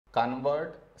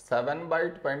Convert 7 by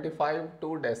 25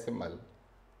 to decimal.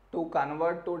 To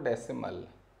convert to decimal,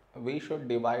 we should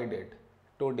divide it.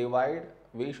 To divide,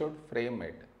 we should frame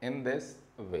it in this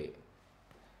way.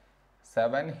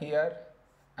 7 here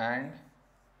and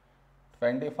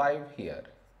 25 here.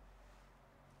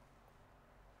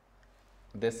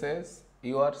 This is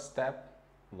your step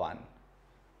 1.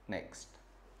 Next,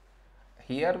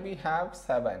 here we have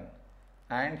 7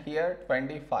 and here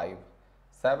 25.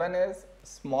 7 is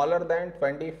smaller than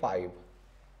 25.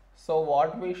 So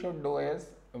what we should do is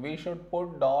we should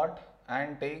put dot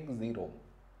and take 0.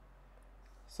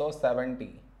 So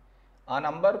 70. A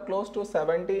number close to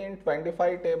 70 in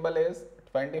 25 table is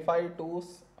 25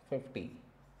 2's 50.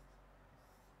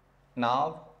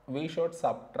 Now we should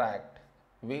subtract.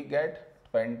 We get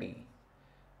 20.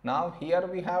 Now here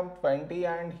we have 20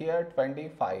 and here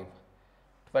 25.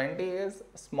 20 is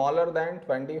smaller than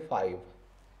 25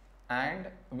 and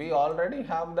we already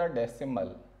have the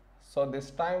decimal. So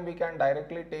this time we can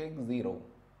directly take 0.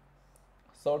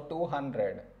 So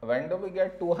 200. When do we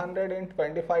get 200 in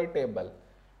 25 table?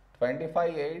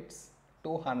 25 8's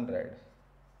 200.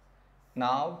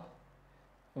 Now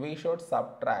we should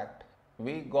subtract.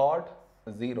 We got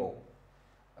 0.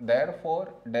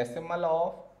 Therefore, decimal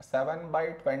of 7 by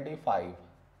 25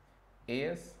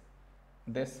 is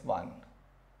this one.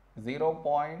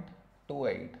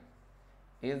 0.28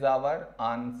 is our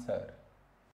answer.